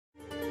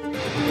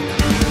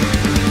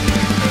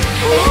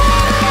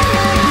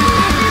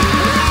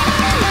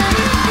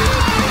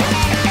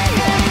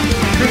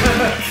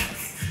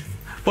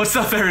What's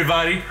up,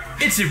 everybody?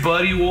 It's your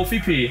buddy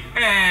WolfyP.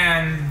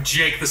 And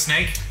Jake the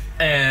Snake.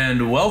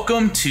 And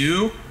welcome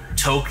to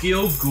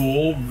Tokyo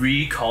Ghoul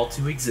Recall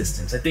to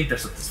Existence. I think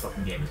that's what this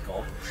fucking game is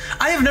called.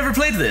 I have never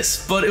played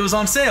this, but it was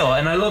on sale,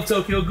 and I love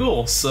Tokyo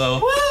Ghoul,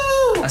 so...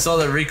 Woo! I saw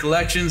the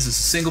recollections, it's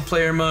a single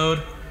player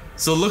mode.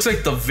 So it looks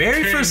like the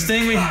very first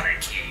thing we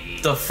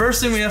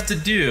have to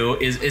do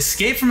is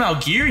escape from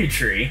Algiri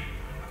Tree.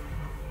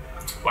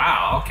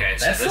 Wow, okay,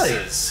 so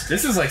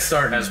this is like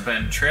starting. Has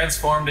been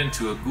transformed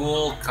into a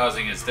ghoul,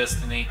 causing his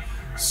destiny.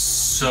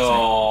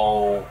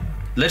 So...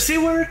 Let's see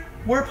where it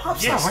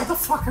pops up. Where the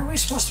fuck are we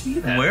supposed to be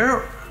then?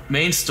 Where?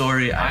 Main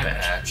story, I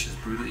bet. Patch is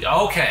brutally...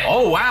 Okay.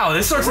 Oh, wow,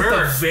 this starts at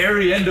the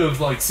very end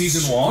of, like,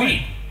 season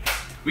 1.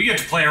 We get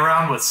to play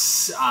around with,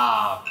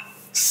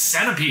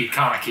 Centipede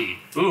Kaneki.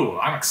 Ooh,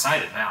 I'm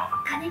excited now.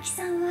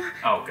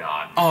 Oh,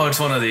 God. Oh, it's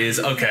one of these.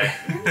 Okay.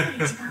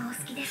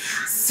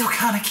 So,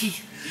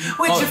 Kaneki,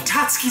 which of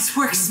Tatsuki's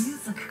works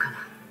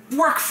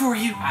work for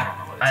you?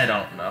 I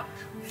don't know.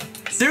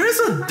 There is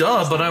a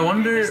dub, but I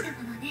wonder...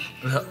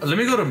 Let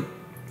me go to...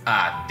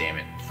 Ah, damn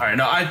it. Alright,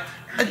 no,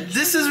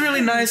 this is really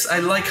nice. I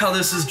like how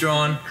this is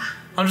drawn.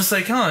 I'm just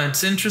like, huh,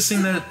 it's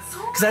interesting that...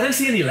 Because I didn't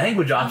see any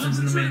language options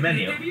in the main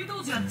menu.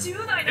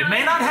 It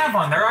may not have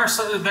one. There are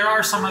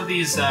some of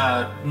these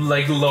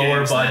like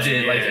lower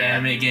budget, like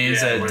anime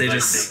games that they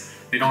just...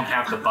 They don't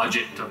have the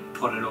budget to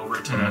put it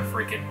over to a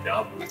freaking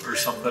dub or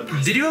something.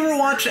 Did you ever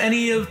watch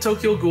any of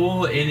Tokyo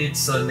Ghoul in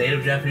its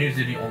native Japanese,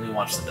 or did you only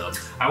watch the dub?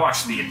 I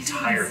watched the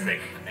entire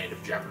thing in the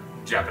native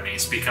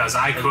Japanese because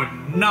I could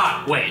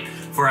not wait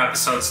for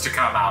episodes to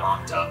come out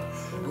on dub.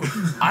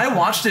 I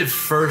watched it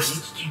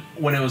first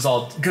when it was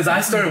all... Because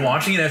I started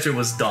watching it after it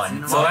was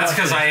done. Well, that's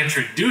because I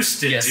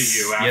introduced it to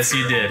you after. Yes,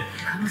 you did.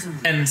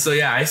 And so,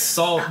 yeah, I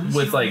saw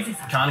with, like,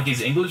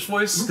 Kaneki's English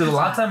voice, because a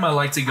lot of time I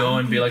like to go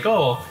and be like,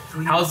 oh,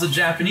 how's the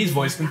Japanese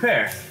voice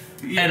compare?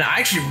 And I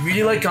actually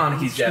really like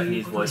Kaneki's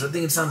Japanese voice. I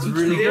think it sounds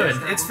really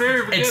good. It's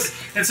very good.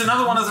 It's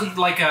another one of the,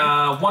 like,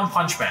 One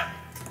Punch Man.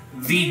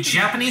 The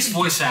Japanese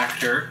voice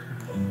actor...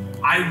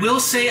 I will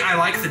say I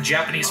like the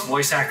Japanese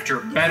voice actor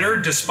better,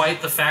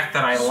 despite the fact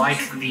that I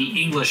like the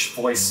English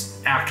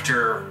voice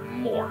actor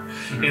more.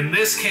 Mm-hmm. In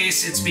this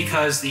case, it's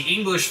because the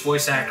English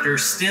voice actor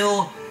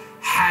still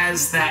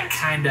has that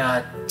kind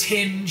of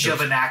tinge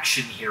of an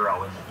action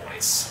hero in the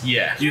voice.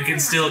 Yeah. You can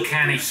still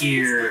kind of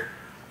hear,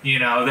 you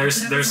know,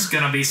 there's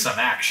gonna be some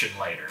action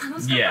later.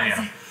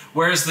 Yeah.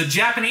 Whereas the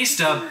Japanese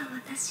dub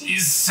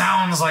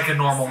sounds like a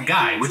normal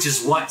guy, which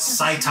is what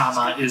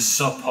Saitama is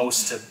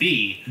supposed to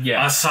be.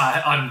 Yeah.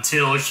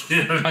 Until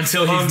he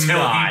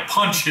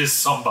punches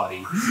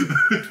somebody.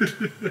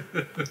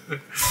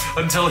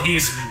 Until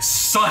he's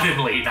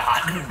suddenly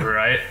not.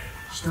 Right.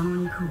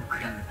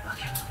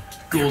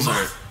 Ghouls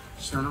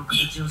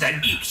that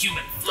eat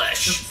human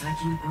flesh.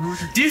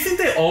 Do you think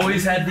they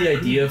always had the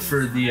idea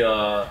for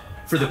the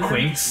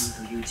Quinks?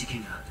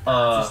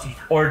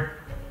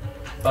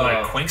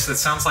 Like Quinks? That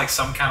sounds like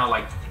some kind of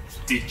like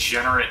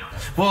degenerate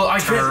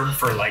term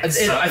for like I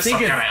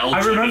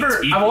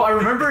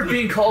remember it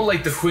being called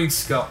like the Queen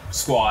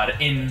Squad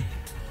in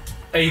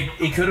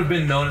it could have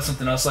been known as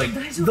something else, like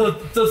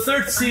the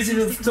third season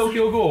of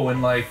Tokyo Ghoul,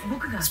 when, like,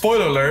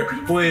 spoiler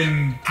alert,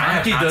 when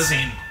Kaneki doesn't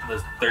seen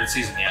the third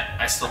season yet.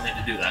 I still need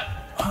to do that.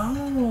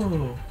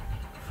 Oh,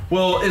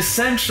 well,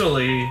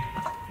 essentially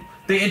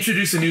they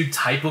introduce a new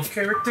type of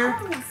character,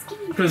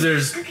 because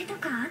there's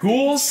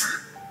ghouls,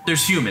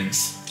 there's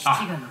humans.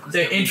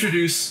 They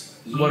introduce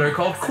what are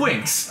called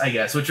Quinks, I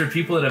guess, which are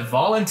people that have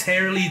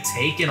voluntarily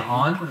taken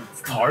on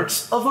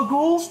parts of a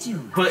ghoul,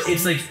 but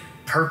it's like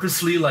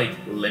purposely like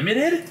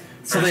limited.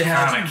 So they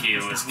have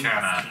Kaneki was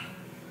kind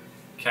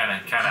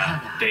of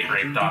date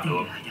raped onto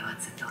him.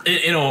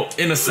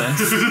 In a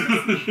sense.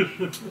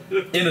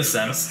 In a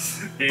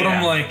sense. Yeah. But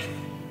I'm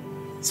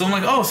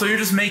like, oh, so you're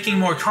just making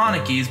more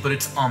Kanekis, but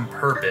it's on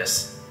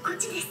purpose.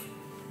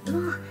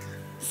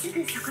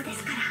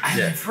 I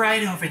live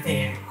right over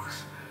there. ...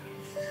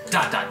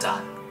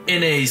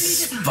 In a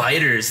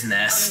spider's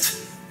nest.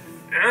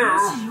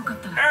 Oh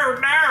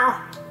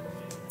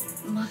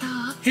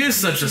no! He's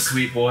such a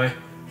sweet boy.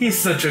 He's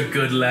such a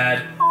good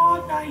lad.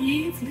 Oh,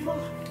 naive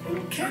little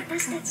kid.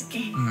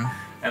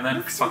 And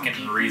then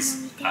fucking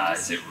Rize,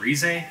 is it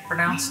Rize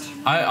pronounced?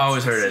 I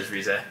always heard it as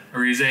Rize.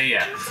 Rize,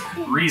 yeah.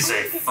 Rize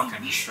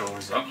fucking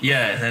shows up.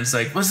 Yeah, and then it's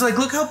like,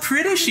 look how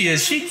pretty she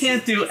is. She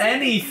can't do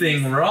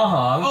anything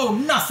wrong. Oh,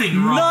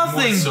 nothing wrong.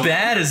 Nothing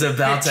bad is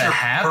about to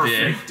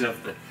happen. Perfect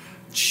of the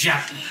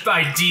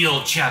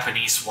ideal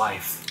Japanese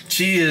wife.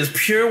 She is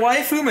pure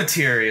waifu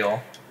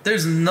material.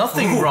 There's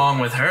nothing wrong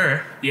with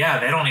her. Yeah,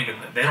 they don't even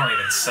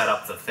set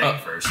up the thing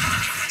first.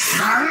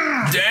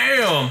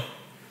 Damn.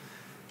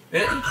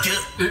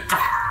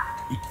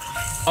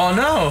 Oh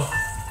no.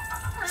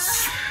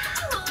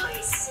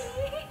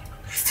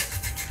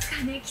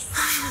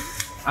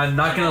 I'm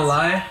not gonna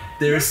lie,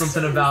 there's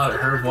something about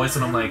her voice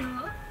and I'm like,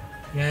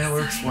 yeah, it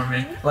works for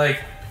me.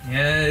 Like,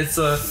 yeah, it's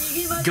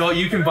go,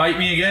 you can bite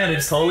me again,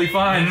 it's totally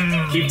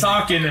fine. Keep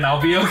talking and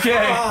I'll be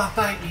okay. Oh,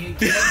 bite me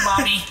again,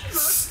 mommy.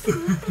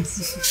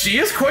 She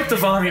is quite the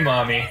Vommy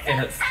Mommy.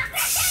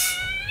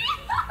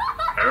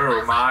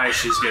 Oh my,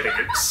 she's getting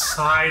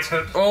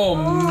excited. Oh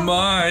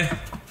my.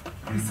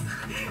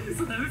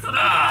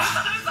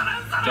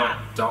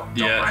 Don't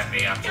Yeah. mind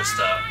me. I'm just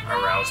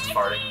aroused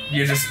farting.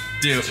 You just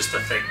do. It's just a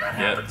thing that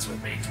happens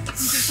with me.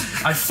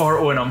 I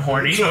fart when I'm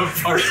horny. Vid,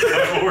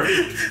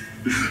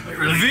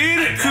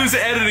 who's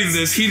editing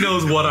this, he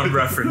knows what I'm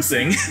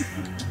referencing.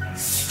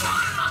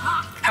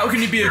 How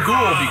can you be a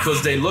ghoul?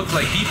 Because they look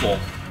like people.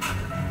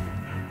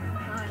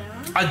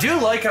 I do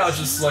like how it's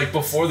just like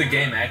before the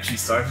game actually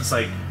starts, it's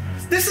like,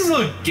 this is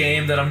a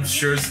game that I'm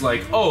sure is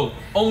like, oh,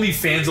 only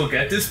fans will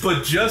get this,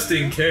 but just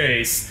in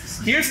case,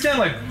 here's kind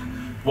of like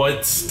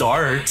what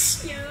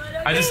starts.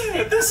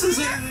 This is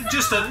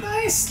just a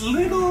nice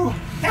little,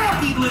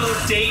 happy little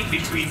date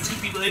between two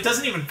people. It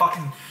doesn't even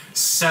fucking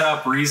set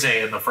up Rize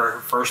in the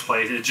first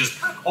place. It just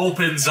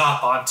opens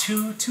up on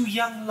two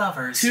young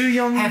lovers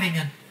having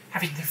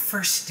their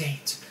first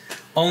date.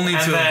 Only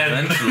And to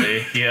then-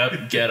 eventually,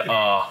 get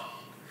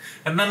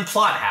And then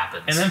plot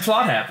happens. and then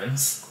plot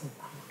happens.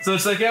 So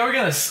it's like, yeah, we're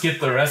gonna skip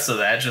the rest of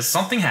that. Just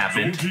something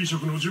happened.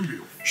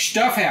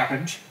 stuff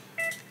happened.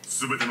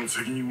 全ての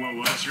責任は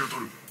私が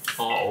取る。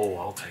 Oh,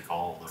 I'll take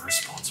all the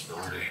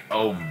responsibility.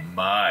 Oh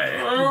my.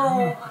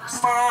 Oh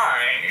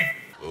my.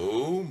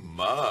 Oh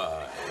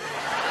my.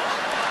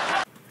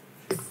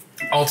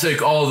 I'll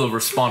take all the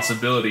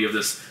responsibility of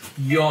this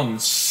young,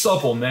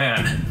 supple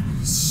man.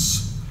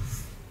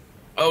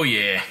 Oh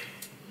yeah.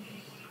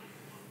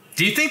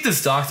 Do you think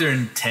this doctor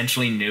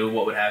intentionally knew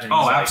what would happen?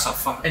 Oh, He's like-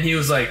 absolutely. And he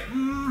was like,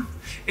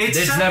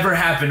 it's never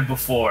happened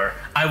before.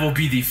 I will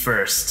be the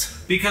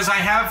first. Because I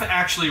have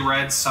actually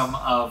read some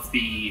of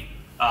the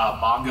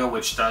manga,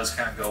 which does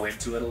kind of go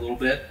into it a little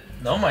bit.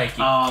 No, Mikey.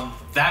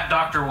 That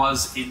doctor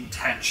was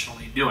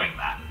intentionally doing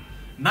that.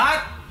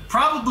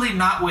 Probably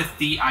not with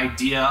the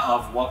idea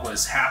of what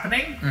was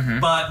happening,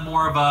 but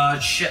more of a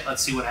shit,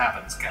 let's see what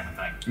happens kind of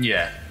thing.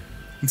 Yeah.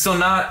 So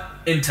not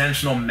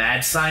intentional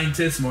mad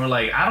scientist, more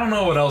like, I don't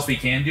know what else we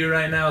can do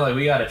right now. Like,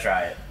 we gotta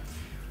try it.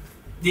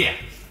 Yeah.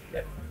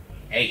 Yep.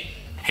 Hey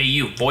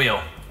you,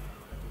 boyo.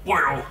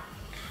 Boyo.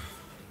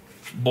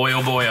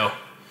 Boyo.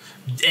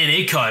 And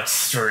it cuts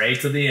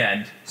straight to the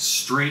end.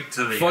 Straight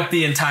to the Fuck end.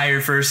 the entire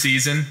first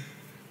season.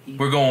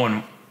 We're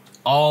going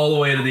all the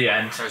way to the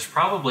end. There's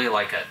probably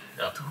like a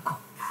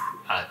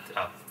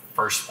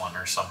first one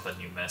or something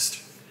you missed.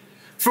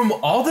 From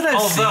all that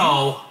I've seen...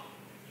 Although,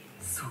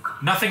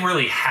 nothing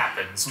really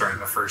happens during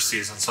the first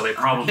season, so they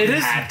probably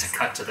had to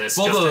cut to this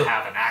just to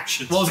have an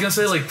action. Well, I was gonna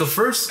say, like,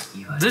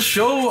 this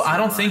show, I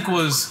don't think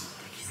was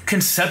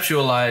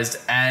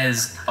conceptualized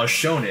as a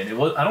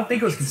shonen. I don't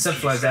think it was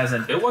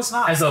conceptualized It was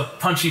not. as a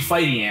punchy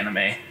fighty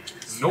anime.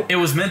 Nope. It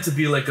was meant to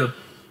be like a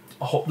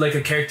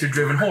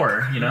character-driven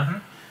horror, you know?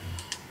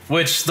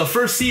 Which the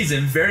first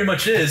season very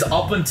much is,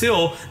 up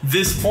until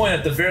this point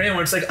at the very end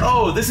where it's like,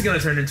 oh, this is gonna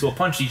turn into a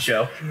punchy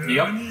show.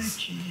 Yep.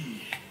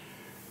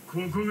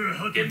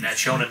 Getting that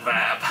shonen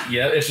vibe.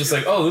 Yeah, it's just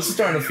like, oh, this is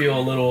starting to feel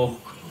a little...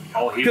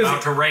 Oh, he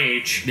about to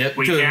rage. Yep,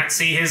 we can't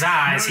see his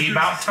eyes. He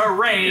about to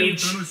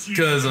rage.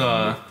 Because,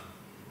 I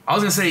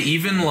was gonna say,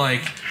 even,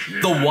 like,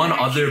 the one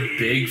other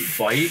big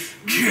fight...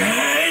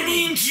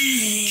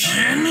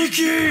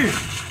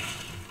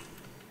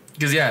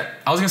 Because, yeah,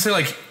 I was gonna say,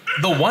 like,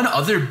 the one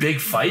other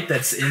big fight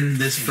that's in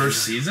this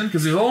first season,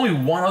 because there's only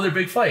one other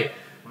big fight.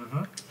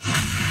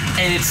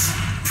 And it's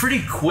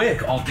pretty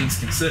quick, all things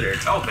considered.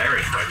 Oh,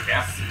 very quick,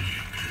 yeah.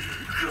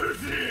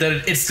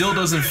 That it still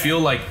doesn't feel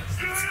like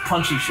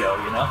punchy show,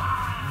 you know?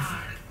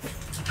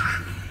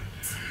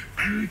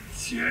 And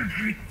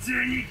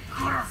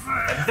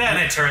then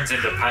it turns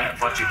into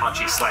punchy,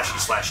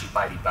 slashy,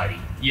 bitey.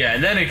 Yeah,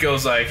 and then it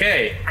goes like,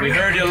 hey, we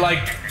heard you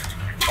like...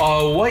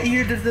 what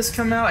year did this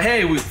come out?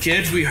 Hey,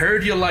 kids, we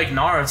heard you like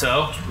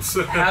Naruto.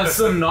 Have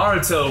some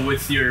Naruto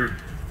with your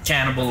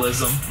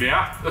cannibalism.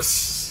 Yeah.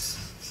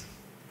 If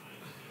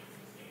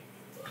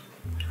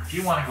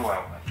you want to go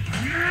out with me.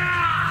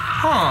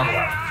 Huh.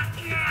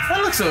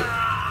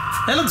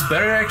 That looks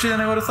better actually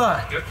than I would have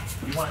thought. Yep.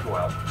 You want to go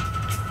out.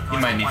 He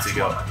might need to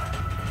go.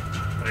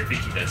 But I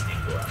think he does need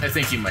to go out. I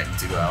think he might need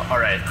to go out.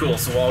 Alright, cool.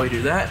 So while we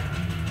do that...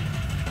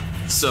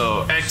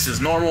 So, X is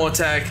normal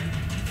attack.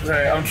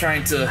 Sorry, I'm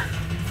trying to...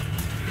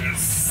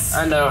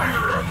 I know.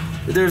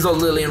 There's a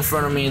lily in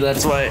front of me,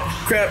 that's why...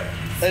 Crap,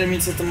 I didn't mean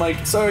to hit the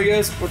mic. Sorry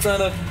guys, we're trying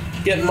to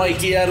get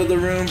Mikey out of the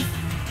room.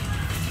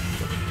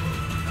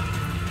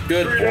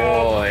 Good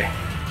boy.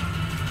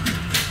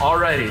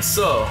 Alrighty,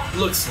 so,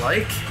 looks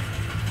like...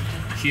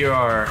 Here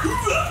are...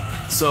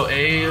 So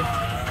A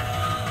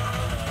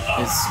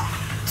is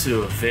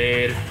to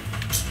evade.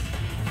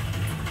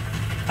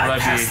 I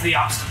passed the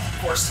obstacle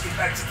course to get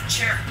back to the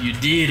chair. You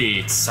did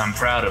it. I'm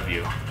proud of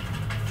you.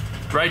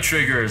 Right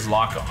trigger is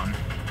lock on.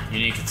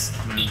 Unique.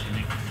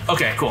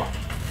 Okay, cool.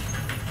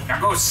 Now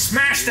go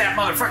smash that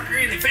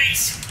motherfucker in the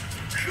face.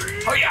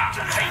 Oh yeah.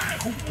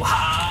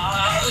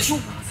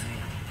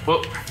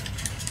 Whoa.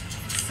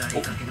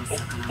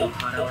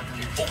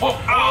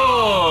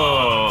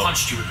 Oh!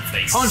 Punched you in the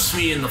face. Punched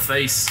me in the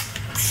face.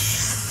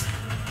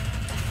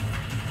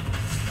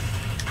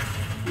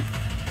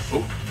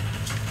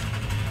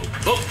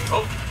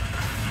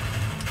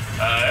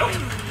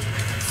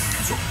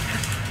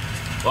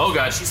 Oh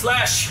god.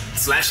 Slash.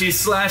 Slashy,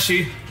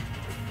 slashy.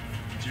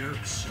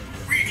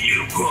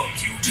 You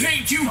punk, you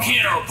think you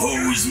can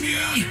oppose me?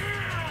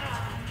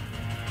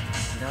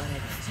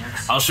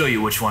 I'll show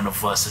you which one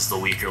of us is the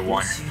weaker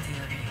one.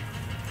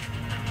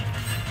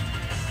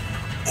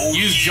 Oh,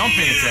 Use jumping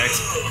attacks.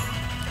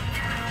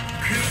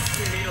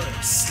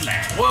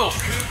 Slash. Whoa.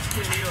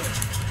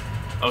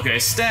 Okay,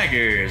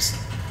 staggers.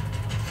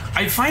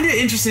 I find it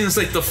interesting. It's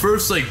like the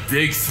first like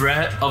big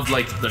threat of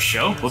like the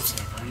show. Whoops.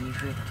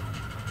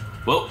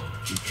 Whoa.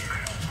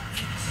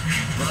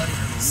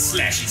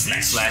 Slashy,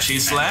 slash. Slashy,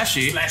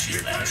 slashy. Slashy,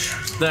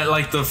 slash. That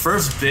like the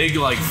first big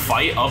like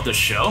fight of the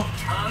show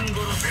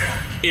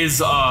is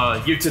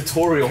your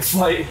tutorial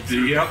fight.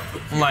 Yep.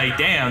 Like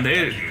damn,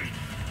 they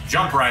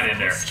Jump right in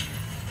there.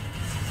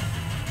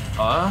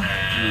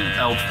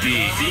 LB.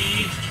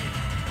 B.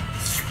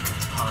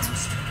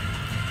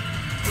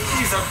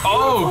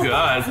 Oh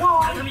god.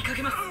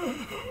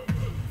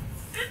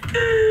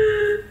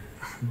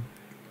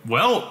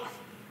 Well,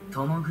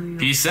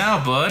 peace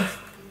out, bud.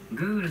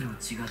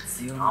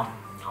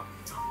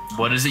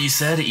 What is it you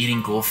said?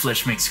 Eating ghoul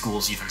flesh makes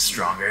ghouls even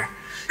stronger.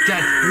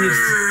 That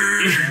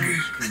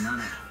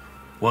is.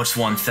 What's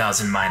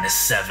 1,000 minus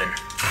 7?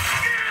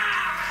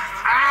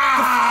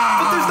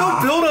 But there's no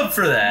build up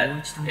for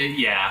that.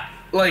 Yeah.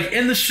 Like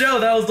in the show,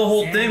 that was the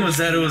whole thing. Was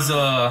that it was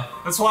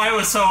That's why it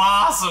was so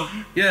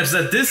awesome. yeah, it's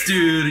that this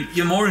dude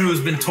Yamori, who's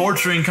been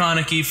torturing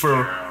Kaneki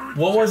for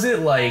what was it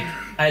like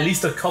at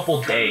least a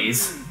couple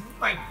days.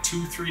 Like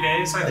 2-3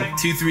 days, I think.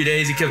 2-3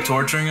 days he kept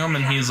torturing him,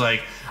 and he's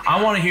like,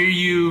 I want to hear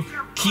you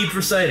keep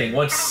reciting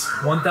what's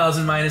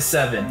 1,000 minus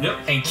 7. Yep.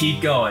 And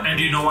keep going. And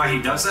do you know why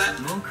he does that?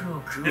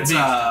 It's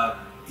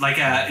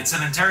it's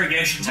an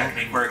interrogation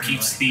technique where it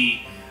keeps the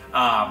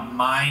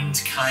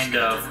mind kind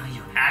of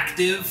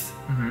active,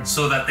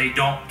 so that they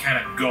don't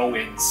kind of go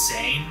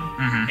insane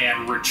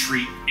and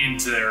retreat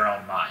into their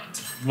own mind.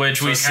 Which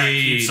So we it kind of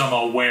see keeps them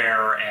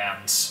aware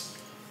and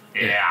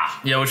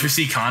yeah, which we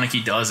see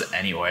Kaneki does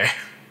anyway.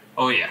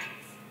 Oh yeah.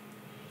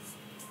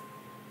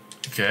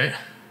 Okay.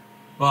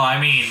 Well, I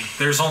mean,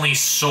 there's only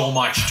so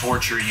much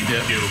torture you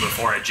can do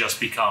before it just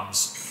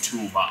becomes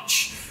too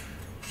much.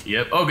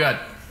 Yep. Oh god.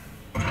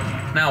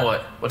 Now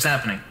what? What's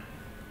happening?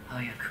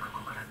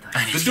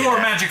 I need The to door get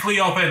out. magically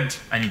opened.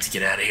 I need to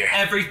get out of here.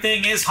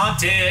 Everything is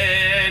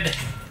haunted.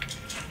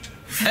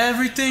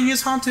 Everything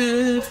is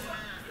haunted.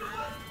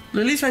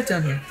 Lily's right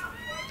down here.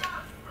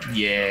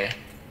 Yeah.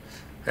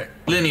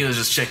 Lenny was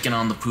just checking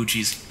on the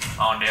poochies.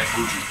 On that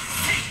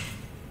bougie.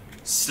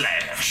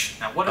 Slash.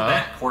 Now, what did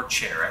that port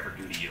chair ever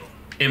do to you?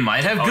 It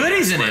might have Oh,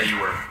 goodies that's in where it. you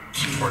were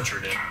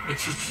tortured in.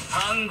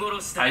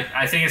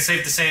 I think it's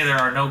safe to say there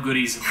are no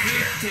goodies in the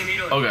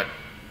chair. Oh god.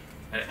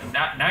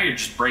 Now you're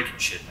just breaking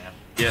shit, man.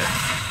 Yeah.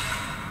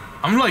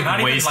 I'm like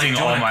Not wasting even,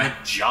 like, all doing a my.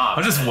 good job.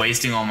 I'm just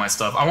wasting all my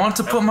stuff. I want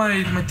to put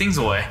my things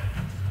away.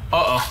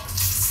 Uh oh.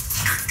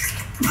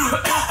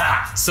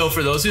 So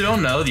for those who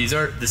don't know, this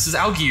is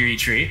Algiri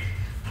tree.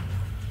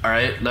 All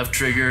right, left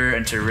trigger,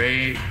 enter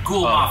ray.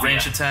 Ghoul Mafia.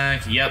 Range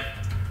attack. Yep.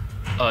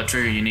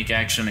 Trigger unique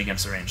action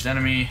against a ranged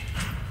enemy.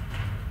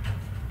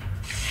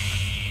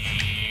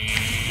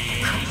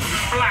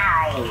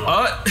 Blow.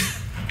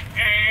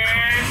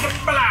 And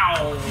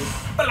blow.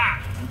 Blow.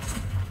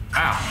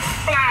 Ow.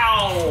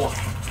 Blow.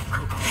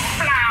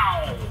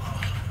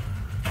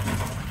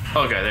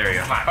 Blow. Okay, there we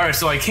go. All right,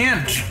 so I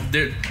can't.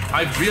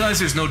 I realize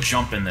there's no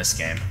jump in this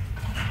game.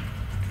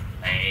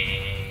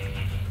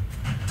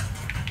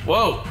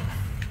 Whoa.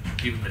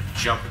 Even the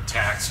jump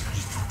attacks are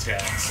just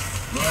attacks.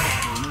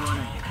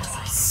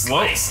 Whoa.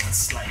 Slice.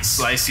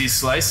 Slicey,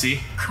 slicey.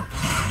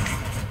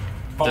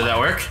 Did that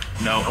work?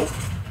 No. Nope.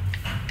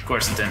 Of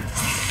course it didn't.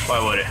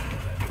 Why would it?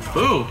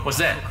 Ooh, what's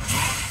that?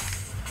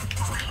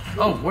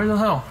 Oh, where the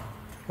hell?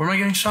 Where am I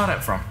getting shot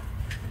at from?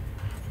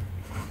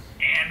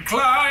 And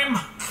climb.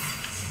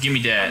 Give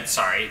me that.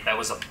 Sorry, that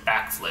was a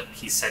backflip.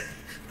 He said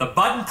the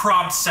button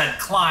prompt said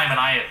climb, and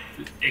I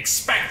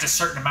expect a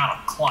certain amount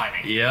of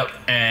climbing. Yep.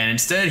 And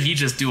instead, he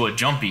just do a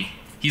jumpy.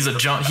 He's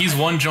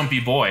one jumpy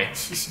boy.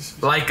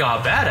 Like a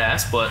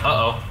badass, but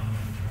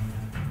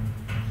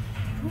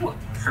Ooh, a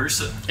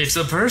person. it's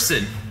a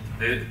person.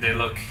 They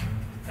look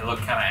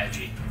kind of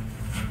edgy.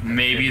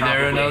 Maybe They're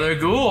they're probably- another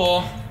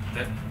ghoul.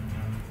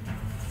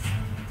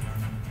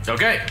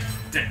 Okay.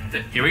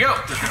 Here we go.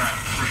 They're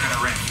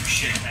gonna wreck your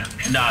shit, man.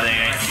 Nah, they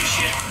Wreck ain't. your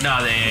shit.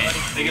 Nah, they ain't.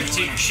 They're gonna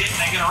take your shit and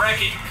they're gonna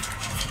wreck it.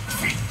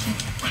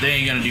 They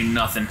ain't gonna do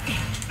nothing.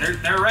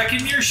 They're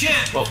wrecking your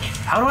shit. Well,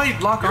 how do I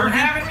lock You're on? again?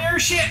 having your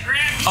shit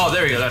wrecked. Oh,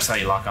 there we go. That's how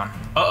you lock on.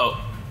 Uh-oh.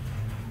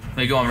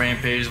 They go on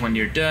rampages when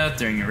you're death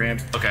during your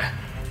ramp. Okay.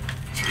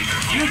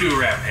 You do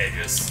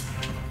rampages.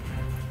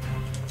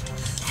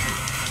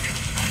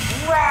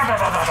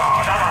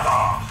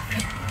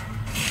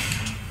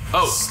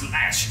 Oh,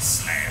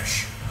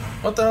 Slash.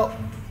 what the hell?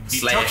 He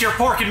Slash. took your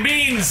pork and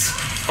beans.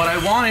 But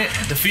I want it.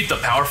 Defeat the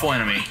powerful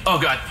enemy. Oh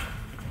god.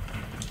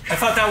 I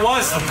thought that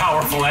was the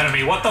powerful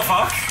enemy. What the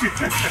fuck?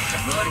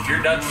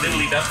 You're done,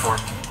 diddly done for.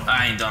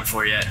 I ain't done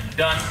for yet.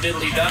 Done,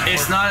 diddly done for.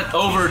 It's not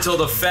over till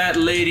the fat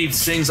lady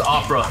sings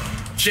opera.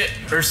 shit,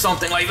 or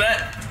something like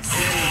that.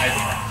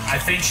 I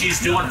think she's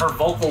doing her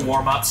vocal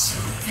warm-ups.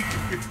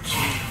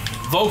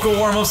 Vocal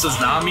warm-ups does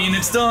not mean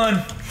it's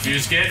done.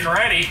 She's getting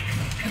ready.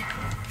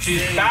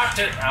 She's about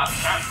to.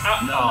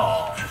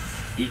 Oh.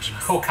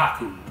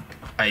 Kokaku.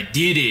 I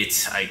did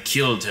it. I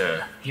killed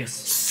her.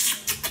 Yes.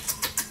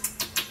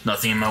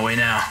 Nothing in my way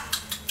now.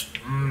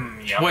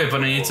 Yeah. Wait,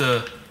 but I need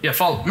to. Yeah,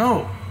 follow.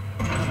 No.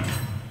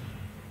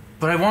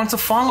 But I want to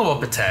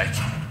follow-up attack.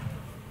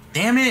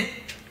 Damn it.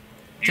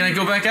 Can I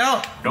go back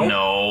out? Nope.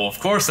 No, of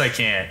course I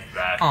can't.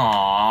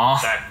 Aww.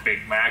 That Big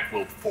Mac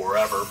will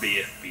forever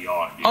be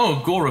beyond you.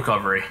 Oh, ghoul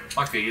recovery.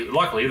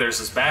 Luckily, there's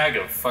this bag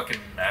of fucking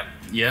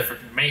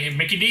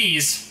Mickey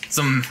D's.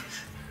 Some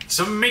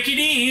Mickey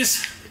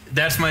D's.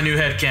 That's my new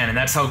headcanon.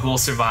 That's how Ghoul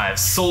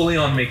survives. Solely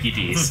on Mickey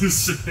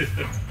D's.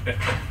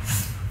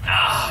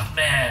 Ah,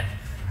 man.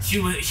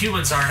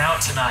 Humans aren't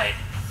out tonight.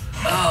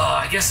 Oh,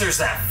 I guess there's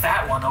that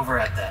fat one over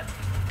at that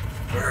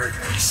burger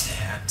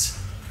stand.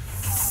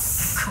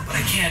 But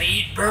I can't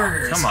eat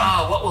burgers. Come on.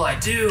 Oh, what will I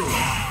do?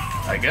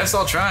 I guess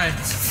I'll try.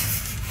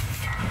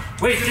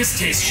 Wait, this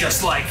tastes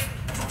just like...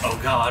 Oh,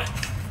 God.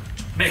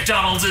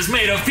 McDonald's is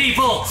made of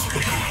people!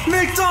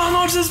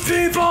 McDonald's is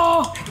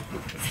people!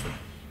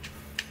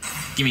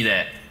 Give me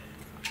that.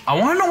 I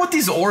want to know what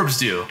these orbs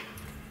do.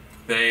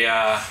 They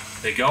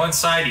go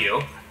inside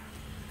you,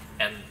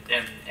 and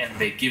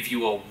they give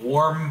you a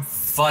warm,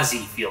 fuzzy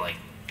feeling.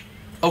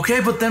 Okay,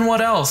 but then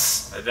what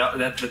else?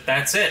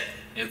 That's it.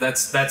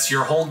 That's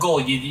your whole goal.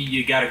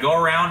 You got to go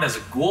around as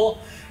a ghoul.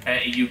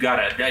 You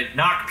got to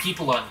knock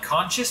people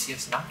unconscious.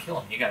 Yes, not kill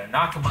them. You got to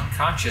knock them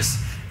unconscious.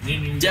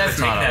 You That's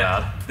not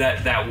allowed.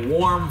 That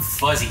warm,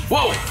 fuzzy.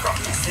 Whoa!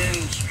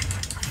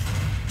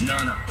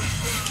 No.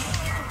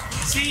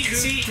 See,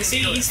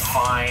 he's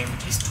fine.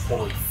 He's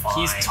totally fine.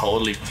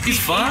 He's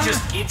fine.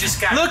 He just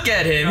got. Look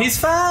at him. He's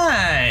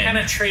fine.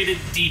 Penetrated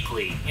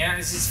deeply. Yeah,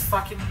 this is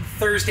fucking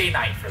Thursday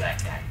night for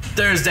that guy.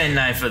 Thursday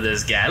night for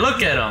this guy.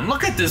 Look at him.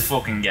 Look at this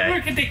fucking guy.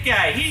 Look at the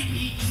guy.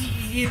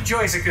 He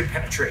enjoys a good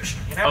penetration.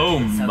 You know? Oh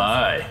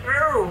my.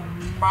 Oh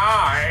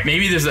my.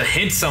 Maybe there's a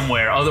hint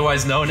somewhere,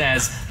 otherwise known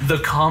as the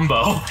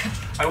combo.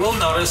 I will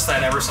notice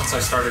that ever since I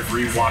started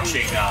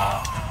rewatching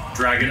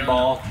Dragon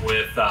Ball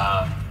with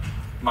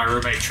my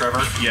roommate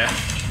Trevor, Yeah.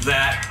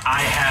 that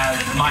I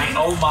have my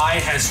oh my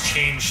has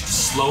changed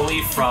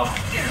slowly from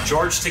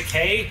George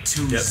Takei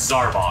to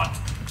Zarbon.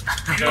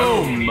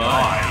 Oh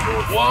my.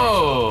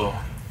 Whoa.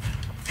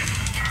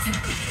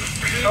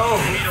 Oh,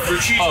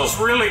 Vegeta's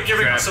really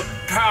giving crap. us a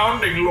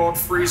pounding, Lord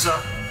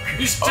Frieza.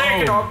 He's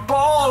taking Oh. our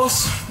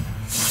balls.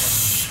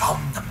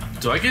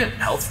 Do I get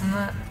health from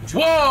that?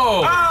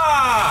 Whoa!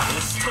 Ah!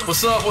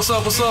 What's up?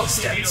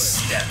 Stabby,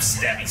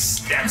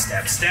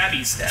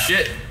 stab.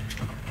 Shit.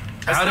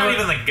 That's How do not I-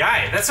 even the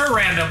guy. That's a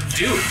random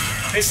dude.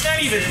 It's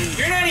not even.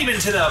 You're not even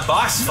to the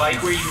boss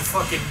fight where you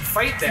fucking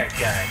fight that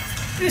guy.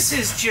 This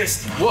is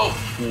just. Whoa.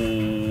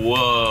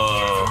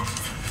 Whoa.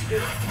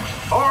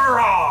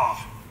 Hurrah!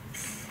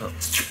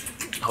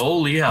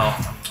 Holy hell.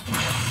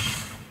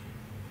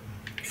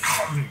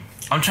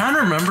 I'm trying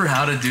to remember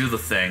how to do the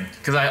thing,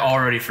 because I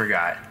already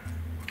forgot.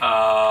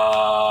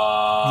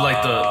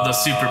 Like the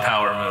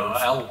superpower move.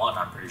 L1,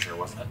 I'm pretty sure,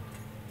 wasn't it?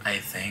 I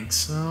think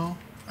so.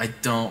 I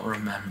don't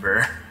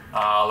remember.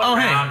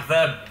 Around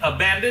the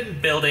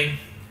abandoned building.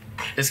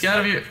 It's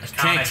gotta be. I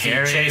can't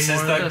carry chases any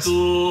more the of this.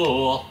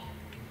 ghoul.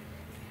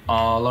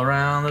 All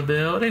around the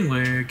building,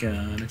 we're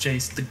gonna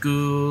chase the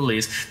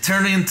ghoulies.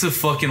 Turn into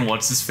fucking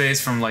what's his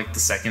face from like the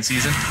second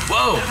season.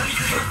 Whoa!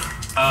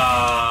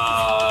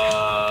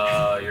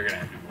 You're gonna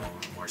have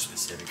to be more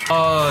specific.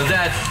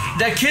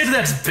 That kid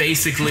that's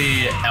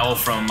basically L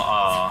from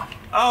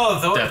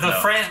Death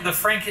Note.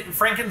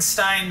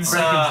 Frankenstein's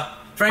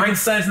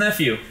Frankenstein's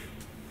nephew.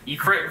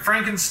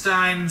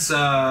 Frankenstein's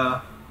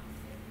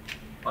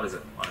what is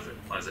it?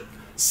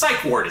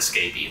 Psych ward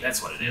escapee.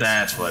 That's what it is.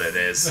 That's what it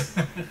is.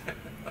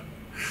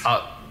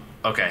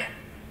 Okay.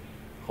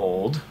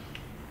 Hold.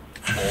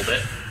 Hold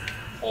it.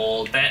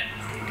 Hold that.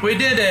 We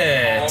did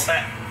it. Hold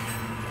that.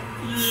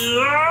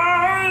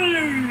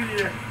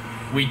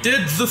 We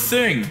did the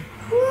thing.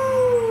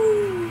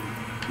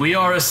 We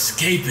are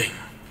escaping.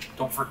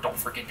 Don't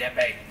forget that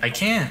bag. I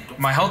can't.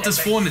 My health is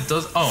full and it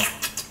does. Oh,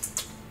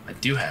 I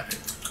do have it.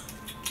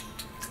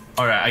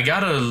 All right, I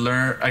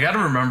gotta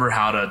remember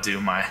how to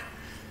do my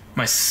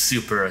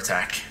super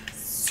attack.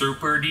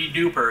 Super de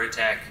duper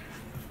attack.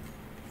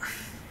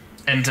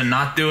 And to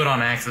not do it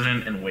on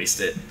accident and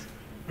waste it.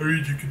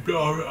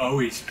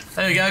 Always.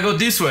 Hey, you gotta go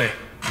this way.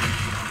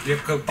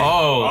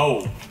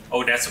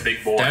 Oh, that's a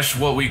big boy. That's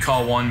what we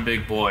call one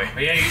big boy. Oh,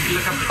 yeah, you can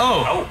look up.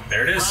 Oh,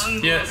 there it is.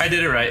 yeah, I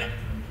did it right.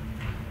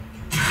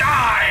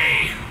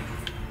 Die!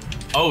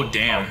 Oh,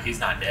 damn. He's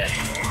not dead.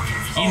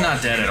 He's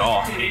not dead at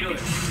all. Be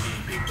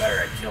better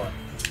at killing.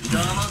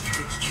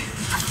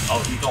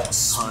 Oh, he gonna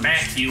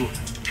smack you.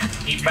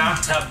 He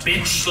about to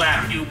bitch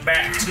slap you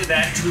back to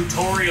that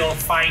tutorial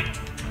fight.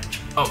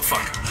 Oh,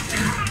 fuck.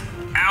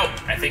 Ow.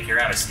 I think you're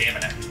out of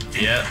stamina.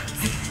 Yep.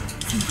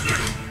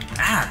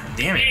 Ah,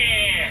 damn it.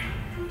 Yeah.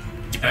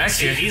 You back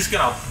See, here. he's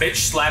gonna bitch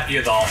slap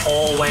you the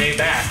whole way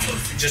back.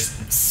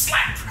 Just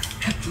slap.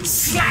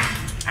 Slap.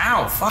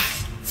 Ow, fuck.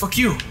 Fuck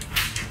you.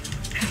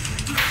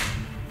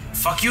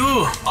 Fuck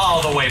you.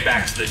 All the way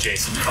back to the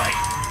Jason fight.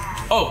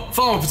 Oh,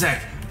 follow-up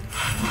attack.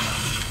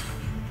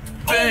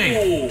 Bang.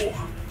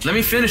 Oh. Let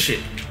me finish it.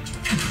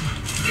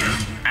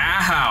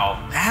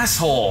 Ow,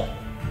 asshole.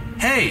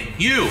 Hey,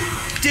 you,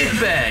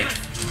 dickbag.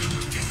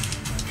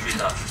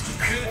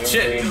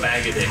 Shit. Whole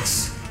bag of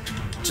dicks.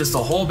 Just a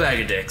whole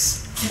bag of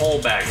dicks.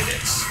 Whole bag of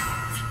dicks.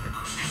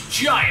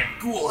 Giant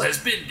Ghoul has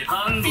been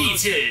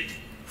defeated.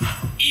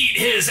 Eat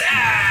his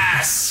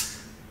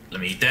ass.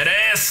 Let me eat that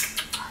ass.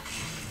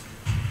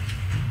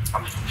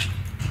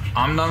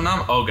 Nom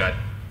nom. Oh god.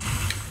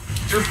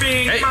 You're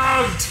being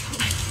mugged.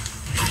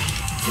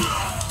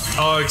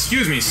 Oh,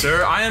 excuse me,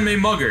 sir. I am a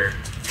mugger.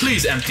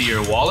 Please empty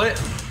your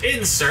wallet.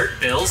 Insert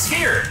bills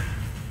here.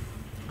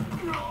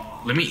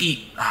 Let me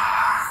eat.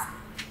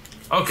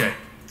 Okay.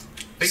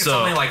 I think it's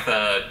only like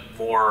the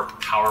more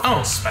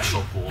powerful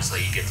special ghouls that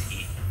you get to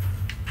eat.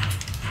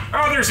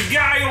 Oh, there's a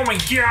guy! Oh my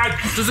god!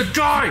 There's a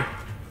guy!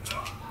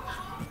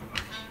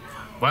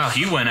 Wow,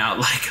 he went out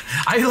like...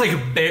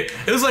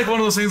 It was like one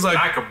of those things like...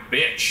 Like a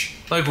bitch.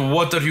 Like,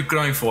 what are you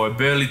crying for? I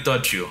barely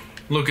touch you.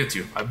 Look at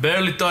you. I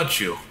barely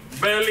touch you.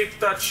 Barely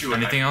touch you.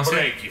 Anything and I else?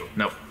 break you.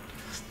 Nope.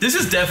 This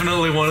is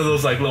definitely one of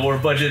those like lower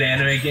budget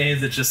anime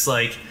games that's just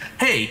like,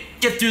 hey,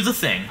 get through the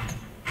thing.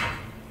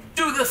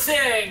 Do the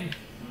thing!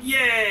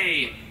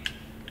 Yay!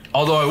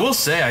 Although I will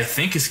say, I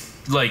think his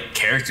like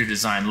character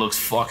design looks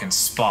fucking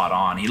spot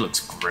on. He looks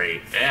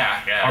great.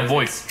 Yeah. Our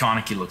boy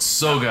Kaneki looks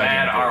so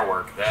goddamn Bad good.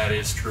 artwork, that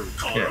is true.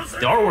 Yeah,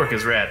 the artwork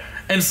is rad,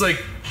 and it's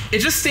like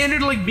it's just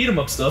standard like beat 'em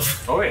up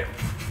stuff. Oh yeah.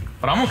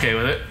 But I'm okay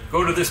with it.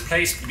 Go to this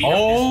place, beat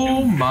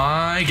Oh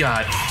my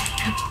god.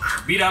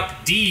 beat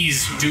up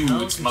these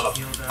dudes,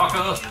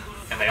 motherfucker.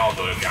 And they all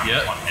go down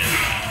Yep. one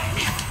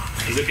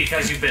hit. Is it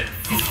because you've been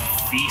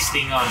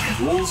feasting on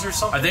ghouls or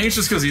something? I think it's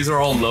just because these are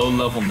all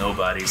low-level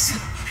nobodies.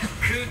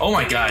 Oh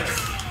my god.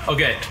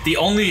 Okay, the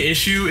only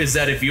issue is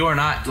that if you are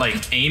not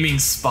like aiming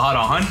spot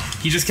on,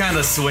 he just kind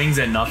of swings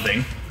at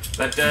nothing.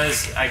 That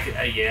does,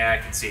 yeah,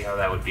 I can see how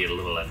that would be a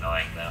little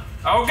annoying though.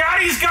 Oh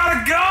god, he's got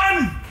a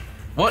gun!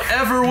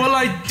 Whatever will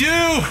I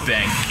do?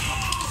 Bang.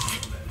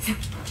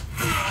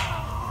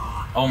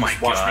 Oh my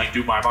Watch god. me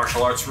do my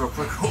martial arts real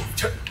quick.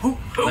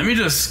 Let me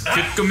just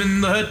kick him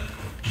in the head.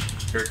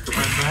 Kick him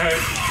in the head.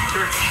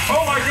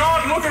 Oh my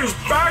god, look at his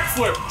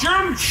backflip!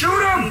 Jim,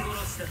 shoot him!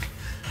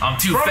 I'm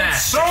too From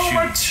fast. so to shoot.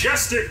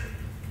 majestic!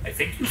 I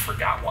think you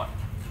forgot one.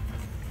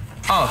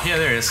 Oh, yeah,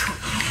 there it is.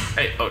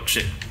 Hey, oh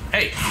shit.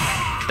 Hey,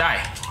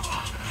 die.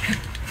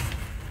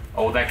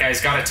 Oh, that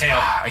guy's got a tail.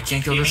 I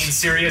can't kill He this. means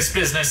serious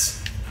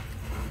business.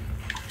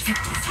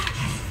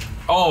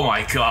 Oh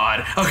my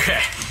god.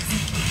 Okay.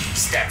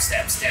 Stab,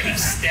 stab, stabby,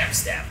 stab,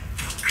 stab.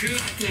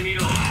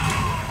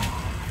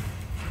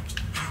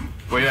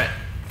 Where you at?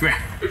 Come here.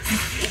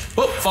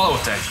 Whoop, follow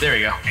attack. There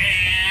we go.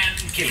 And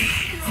kill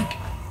him.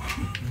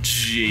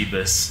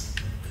 Jeebus.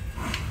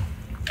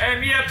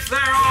 And yet there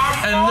are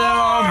more! And there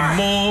are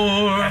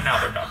more. And now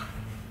they're done.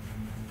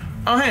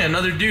 Oh, hey,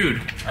 another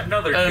dude.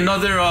 Another dude.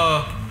 Another,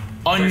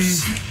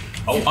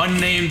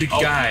 unnamed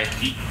guy.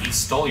 He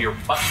stole your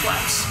butt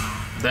flaps.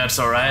 That's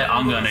alright.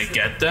 I'm gonna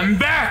get them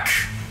back.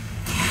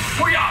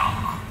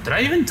 Hoo-yah! Did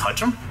I even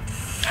touch him?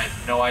 I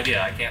have no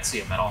idea. I can't see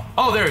him at all.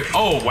 Oh, there.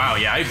 Oh, wow.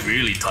 Yeah, I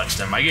really touched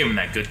him. I gave him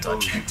that good Oh,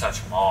 touch. you touch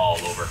him all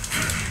over.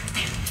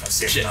 I've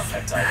seen Shit. enough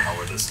hentai to know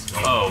where this is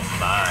going. Oh,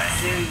 my.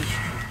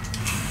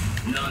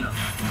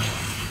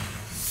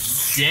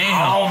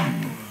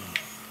 Damn.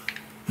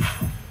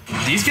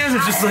 These guys are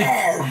just like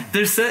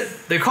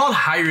they're called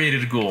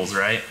high-rated ghouls,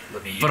 right?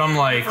 But I'm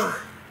like,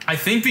 I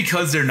think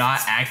because they're not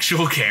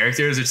actual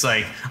characters, it's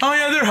like, oh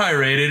yeah, they're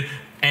high-rated,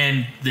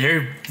 and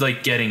they're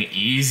like getting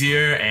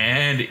easier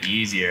and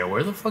easier.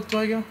 Where the fuck do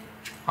I go?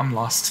 I'm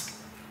lost.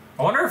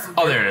 I wonder if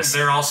there it is.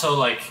 They're also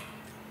like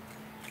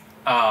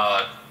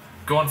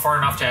going far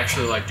enough to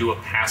actually like do a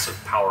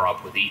passive power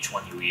up with each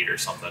one you eat or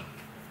something.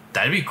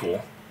 That'd be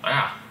cool.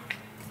 Yeah.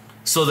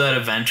 So that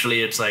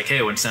eventually it's like,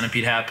 hey, when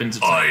Centipede happens,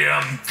 it's I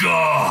am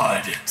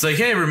God. It's like,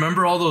 hey,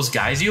 remember all those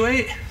guys you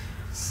ate?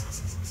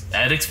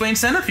 That explains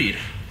Centipede.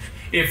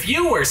 If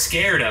you were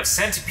scared of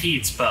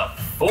centipedes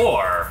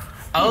before,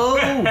 Oh,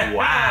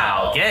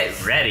 wow.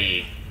 Get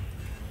ready.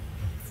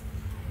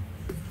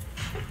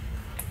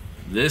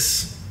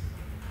 This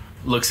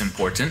looks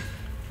important.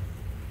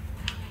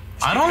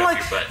 I don't like,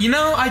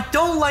 I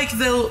don't like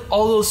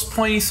all those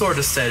pointy sword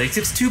aesthetics.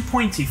 It's too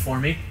pointy for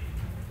me.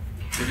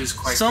 it is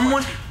quite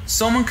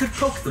Someone could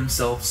poke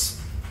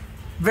themselves.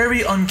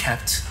 Very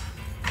unkept.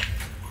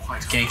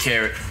 quite Can't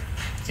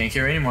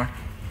carry anymore.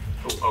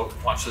 Oh,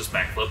 watch this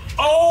backflip.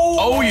 Oh!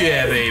 Oh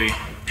yeah, baby.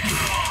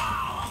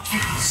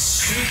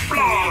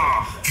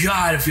 Blah!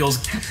 God, it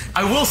feels.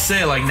 I will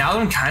say, like, now that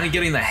I'm kind of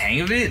getting the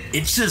hang of it,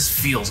 it just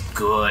feels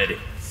good.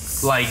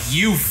 Like,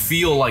 you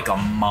feel like a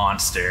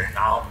monster.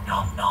 Nom,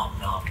 nom, nom,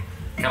 nom.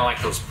 Kind of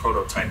like those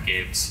prototype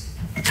games.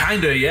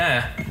 Kinda,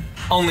 yeah.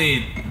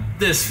 Only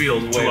This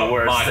feels way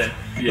worse than.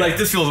 Yeah. Like,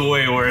 this feels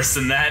way worse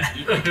than that.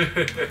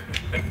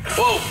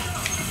 Whoa!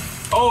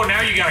 Oh, now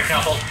you got a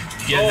couple.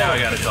 Yeah, now I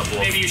got a couple.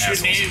 Maybe you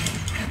shouldn't assholes.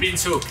 have been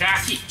so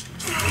cocky.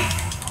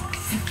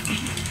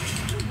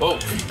 Whoa!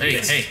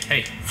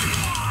 Hey!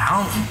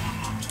 How?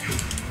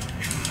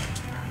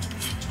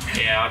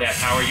 Yeah, that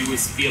power you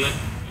was feeling.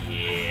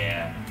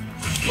 Yeah.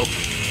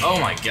 Oh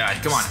my God!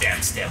 Come on!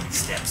 Steps.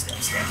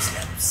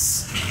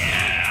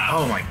 Yeah.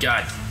 Oh my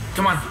God!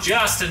 Come on!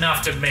 Just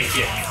enough to make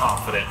you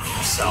confident in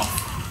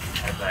yourself.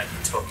 And then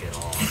took it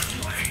all.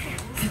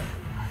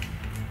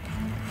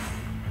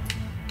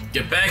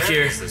 Get back Where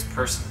here! is this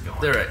person going?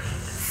 They're right.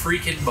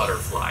 Freaking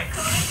butterfly.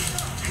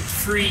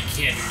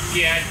 Freaking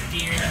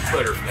goddamn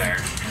butterfly.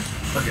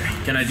 Okay.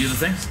 Can I do the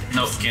thing?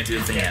 No, can't do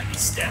the thing yet.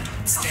 Step,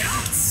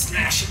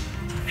 smash it.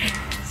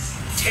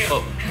 Tail.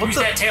 Oh, what Use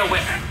the- that tail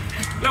whip.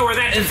 Lower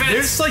that And defense.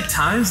 there's like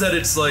times that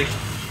it's like.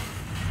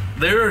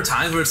 There are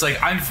times where it's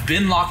like I've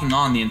been locking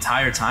on the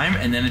entire time,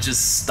 and then it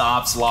just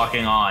stops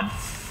locking on,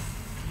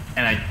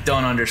 and I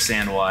don't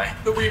understand why.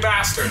 The wee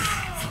bastard.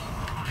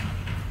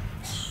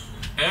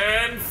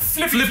 And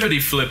Flippity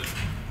flip.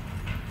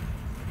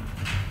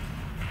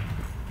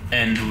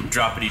 And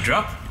droppity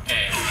drop.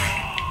 And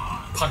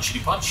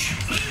punchity punch.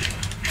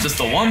 Just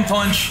the one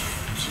punch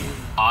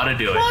ought to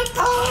do it. One punch!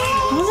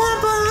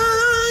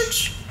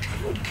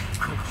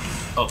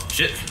 Oh,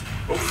 shit.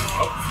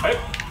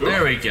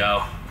 There we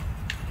go.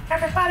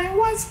 Everybody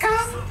was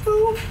kung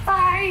fu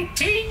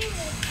fighting.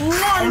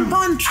 One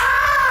punch!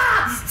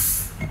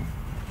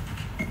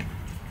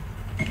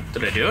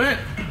 Did I do it?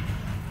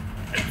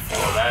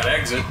 Follow that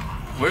exit.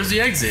 Where's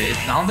the exit?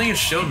 I don't think it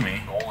showed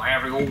me. Don't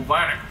have to go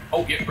find it.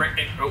 Oh, yeah, right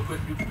there. Oh,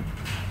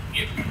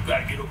 you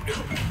gotta get up there.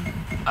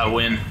 I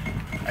win.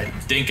 I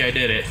think I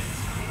did it.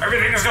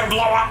 Everything is gonna blow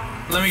up.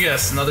 Let me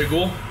guess, another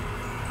ghoul?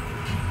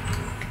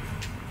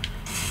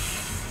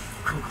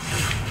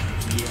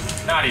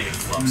 Not even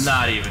close.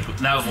 Not even.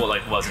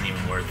 That wasn't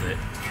even worth it.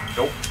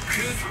 Nope.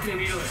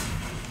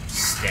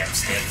 Step.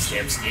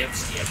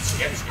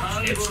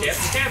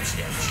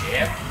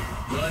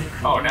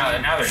 Oh, now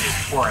they're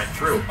just pouring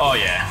through. Oh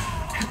yeah.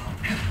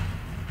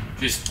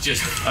 Just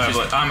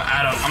But I'm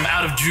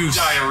out of juice.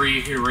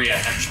 diarrhea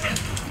henchmen.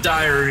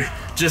 Diary.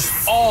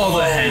 Just all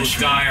the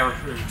henchmen.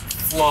 Diarrhea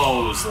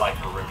flows like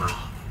a river.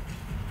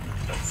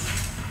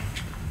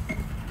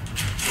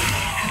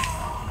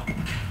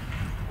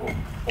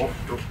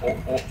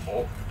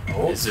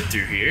 Oh. Is it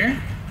through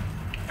here?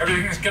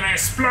 Everything is gonna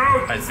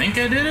explode. I think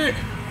I did it.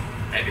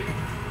 Maybe.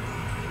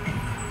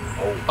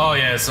 Oh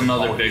yeah, it's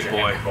another Oh, big he's a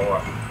boy. heavy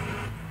boy.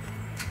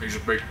 He's a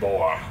big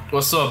boy.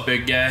 What's up,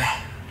 big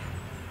guy?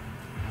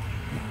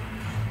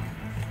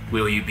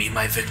 Will you be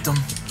my victim?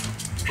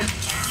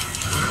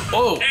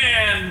 Oh!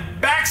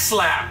 And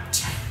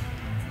backslapped.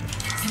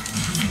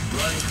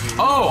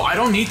 Oh, I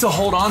don't need to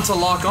hold on to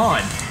lock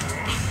on.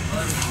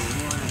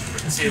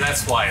 See,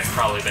 that's why it's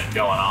probably been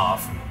going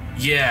off.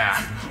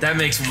 Yeah, that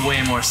makes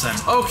way more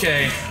sense.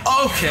 Okay,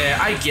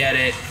 I get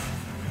it.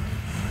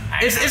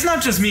 It's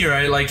not just me,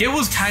 right? Like, it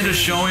was kind of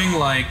showing,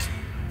 like...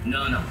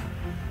 Yeah,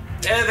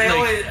 they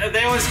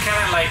always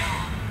kind of like...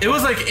 It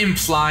was, like,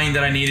 implying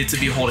that I needed to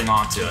be holding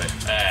on to it.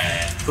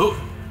 Ooh.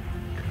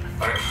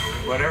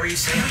 Whatever you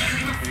say,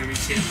 whatever you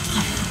say.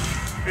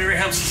 Whatever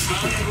helps you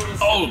sleep.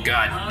 Oh,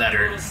 God, that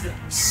hurt.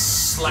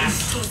 Slap.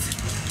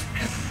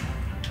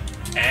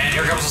 And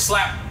here comes a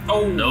slap.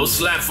 Oh. No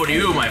slap for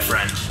you, my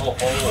friend. Oh.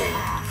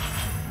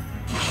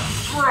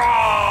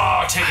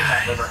 Raw! Taking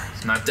that liver.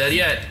 Not dead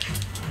yet.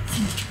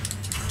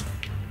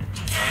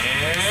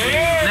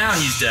 And Now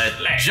he's dead.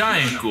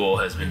 Giant ghoul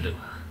has been dead.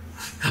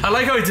 I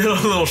like how he did a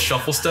little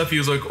shuffle step. He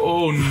was like,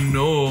 oh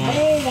no.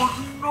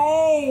 Oh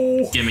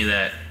no! Give me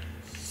that.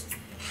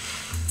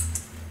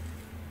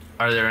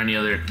 Are there any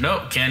other...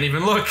 Nope, can't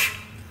even look.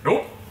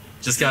 Nope.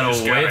 Just gotta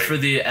Just wait got for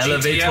the a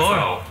elevator.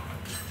 GTFO.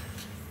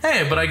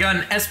 Hey, but I got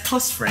an S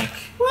plus rank.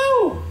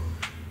 Woo!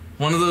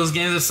 One of those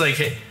games that's like,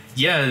 hey,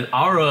 yeah,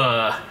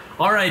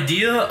 our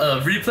idea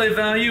of replay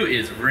value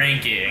is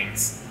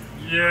rankings.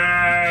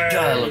 Yeah.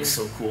 God, that looks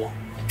so cool.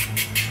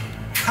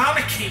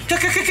 Kaneki.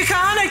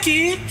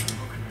 Kaneki!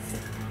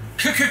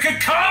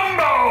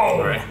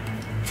 Combo. Right.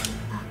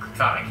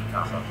 Kaneki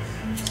combo.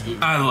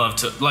 I love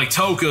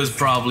Toka is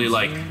probably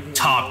like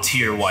top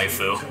tier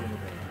waifu.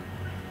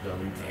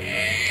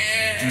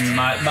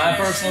 My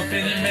personal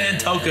opinion, man,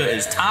 Toka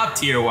is top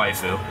tier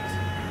waifu.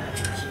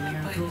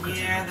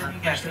 Yeah, then you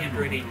got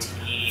Android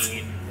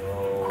 18.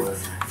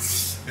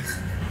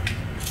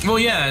 Well,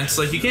 yeah, it's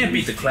like you can't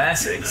beat the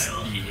classics.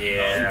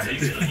 Yeah.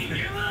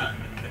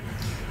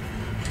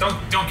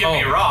 Don't get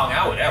me wrong,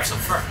 I would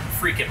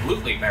freaking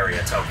lootly marry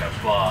a Toka,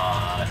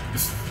 but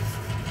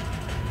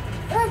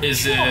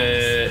Is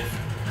it?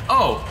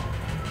 Oh,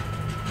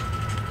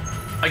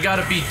 I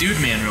gotta beat Dude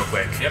Man real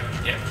quick. Yep,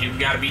 you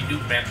gotta be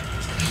Duke Man.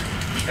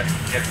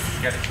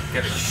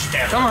 Gotta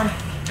stab. Come on.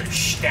 Gotta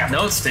stab.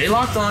 No, stay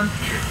locked on.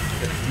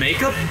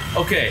 Makeup?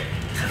 Okay.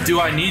 Do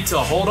I need to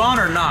hold on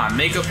or not?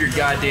 Make up your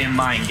goddamn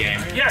mind game.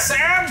 Yes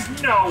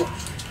and no.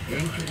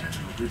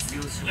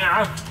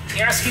 Yeah,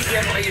 ask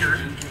again later.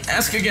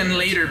 Ask again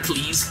later,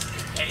 please.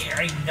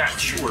 I'm not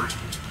sure.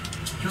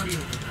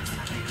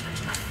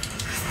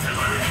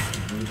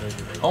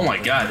 Oh my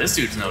god, this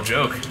dude's no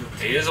joke.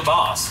 He is a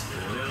boss.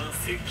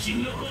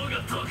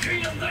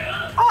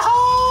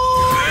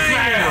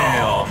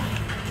 Bam!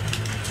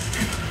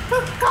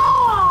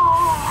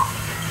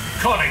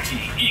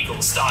 Koneki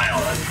Eagle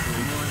style.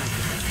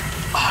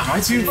 Oh, am I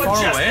too far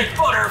away? Majestic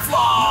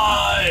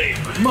butterfly!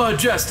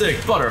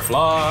 Majestic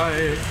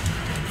butterfly.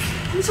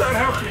 What does that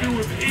have to do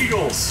with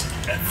eagles?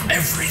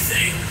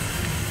 Everything.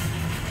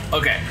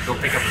 Okay. Go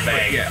pick up a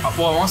bag. Yeah,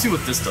 well, I want to see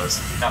what this does.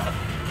 Nothing.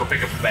 Go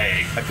pick up a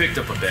bag. I picked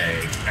up a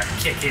bag. Now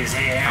kick his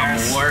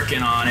ass. I'm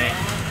working on it.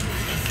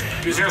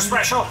 Is there a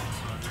special?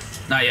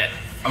 Not yet.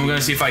 I'm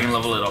gonna see if I can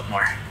level it up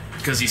more.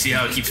 Because you see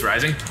how it keeps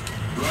rising?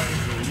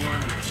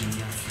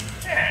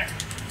 Yeah.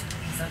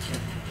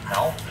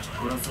 No.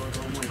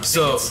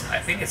 So, I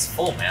think it's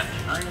full, man.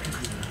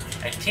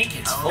 I think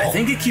it's full. I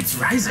think it keeps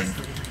rising.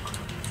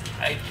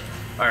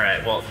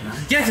 Alright, well,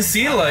 yeah, cause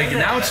see, like,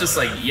 now it's just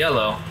like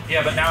yellow.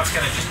 Yeah, but now it's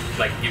gonna just,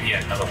 like, give you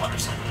another one or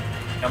something.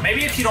 Now,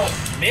 maybe if you don't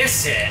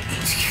miss it.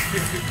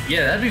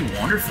 Yeah, that'd be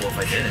wonderful if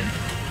I didn't.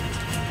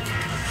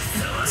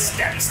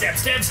 Step, step,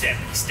 step, step,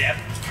 step.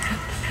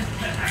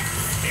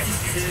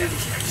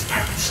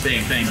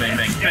 Bang, bang, bang,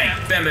 bang, bang,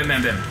 bam, bam,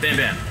 bam, bam, bam,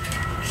 bam.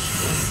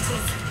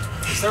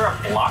 Is there a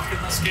block in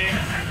this game? I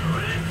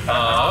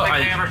don't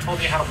think they ever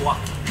told you how to block.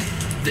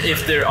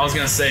 If there, I was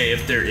gonna say,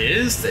 if there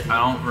is, I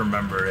don't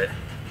remember it.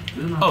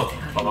 Oh,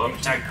 Follow up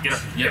attack, get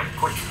up, yep.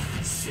 quick.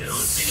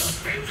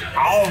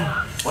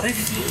 Oh, what did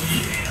he do?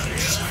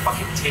 Just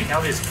fucking take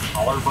out his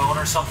collarbone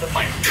or something?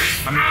 Like,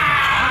 I mean,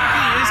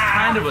 he is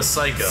kind of a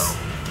psycho.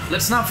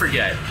 Let's not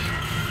forget.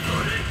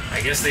 I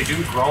guess they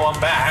do grow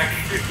them back.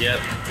 Yep.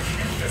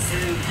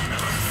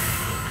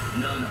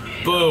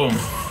 Boom.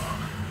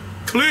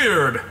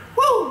 Cleared.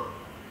 Woo!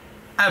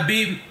 I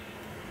beat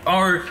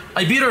our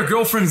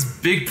girlfriend's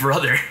big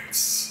brother.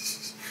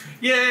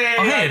 Yay!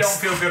 Oh, hey, I don't it's-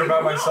 feel good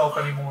about myself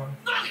anymore.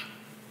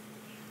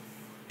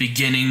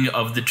 Beginning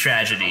of the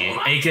tragedy,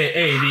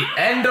 aka the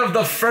end of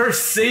the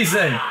first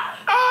season.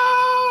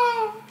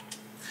 Oh!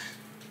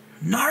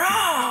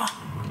 Nara!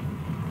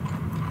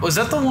 Was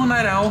that the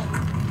one-eyed owl?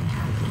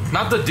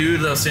 Not the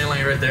dude that was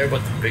standing right there,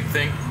 but the big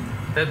thing.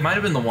 That might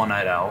have been the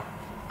one-eyed owl.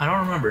 I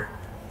don't remember.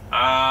 I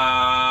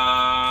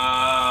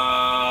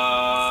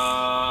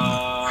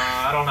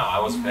don't know. I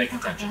wasn't paying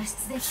attention.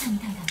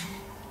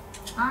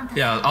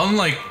 Yeah, I'm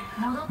like,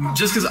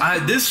 just because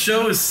this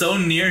show is so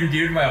near and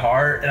dear to my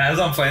heart, and as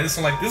I'm playing this,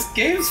 I'm like, this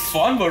game's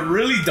fun but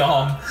really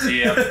dumb.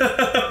 Yeah.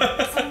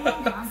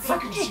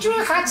 Just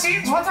doing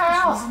cutscenes, what the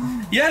hell?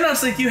 Yeah, no,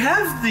 it's like you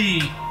have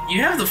the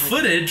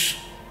footage.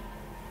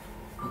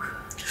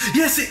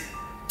 Yes,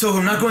 so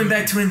I'm not going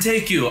back to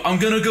Intake-you. I'm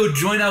gonna go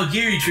join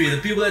Algiri Tree, the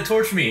people that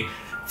torch me.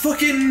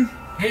 Fucking.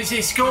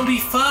 It's gonna be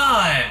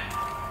fun.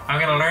 I'm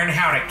gonna learn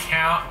how to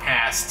count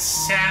past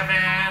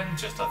 7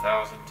 just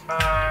 1,000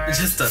 times.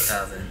 Just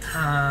 1,000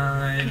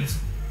 times.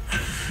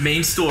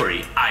 Main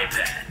story, eye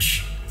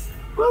patch.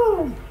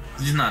 Woo!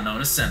 He's not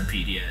known as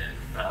Centipede yet.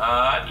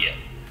 Not yet.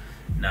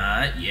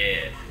 Not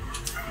yet.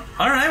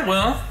 Alright,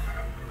 well.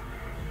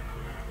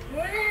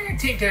 I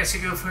think that's a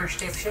good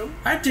first episode.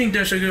 I think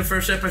that's a good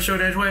first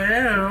episode as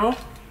well.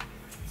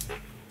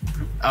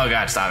 Oh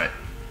god, stop it.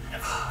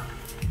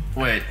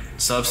 Wait,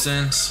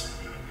 Substance?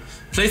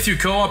 Playthrough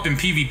co-op and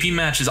PvP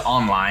matches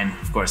online.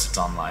 Of course it's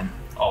online.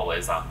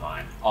 Always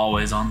online.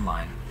 Always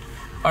online.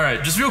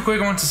 Alright, just real quick,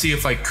 I want to see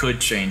if I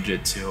could change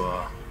it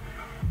to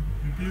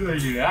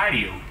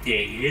audio.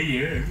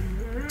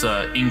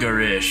 to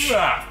English.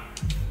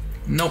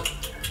 Nope.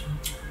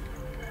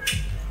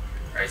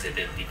 Or is it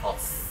in default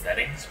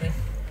settings, maybe?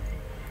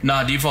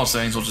 Nah, default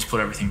settings will just put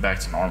everything back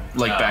to normal,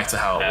 like back to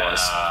how it was.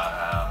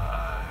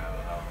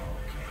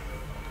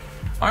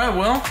 Alright,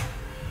 well,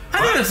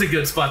 I think that's a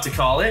good spot to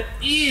call it.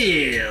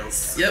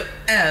 Yes. Yep,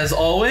 as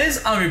always,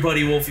 I'm your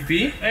buddy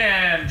WolfyP.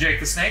 And Jake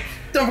the Snake.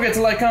 Don't forget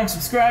to like, comment,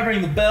 subscribe,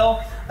 ring the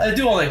bell.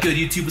 Do all that good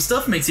YouTube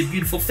stuff. Makes your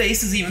beautiful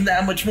faces even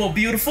that much more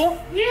beautiful.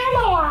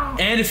 Yeah.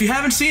 And if you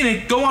haven't seen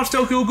it, go watch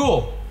Tokyo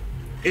Ghoul.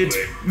 It's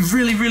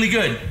really, really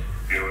good.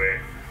 Do it.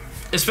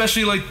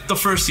 Especially like the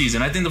first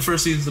season. I think the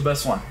first season's the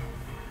best one.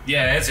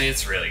 Yeah,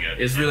 it's really good.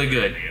 It's really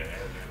good.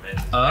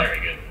 Very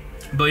good.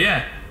 But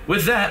yeah,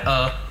 with that,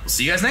 we'll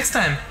see you guys next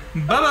time.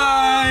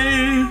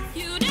 Bye-bye!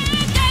 You did.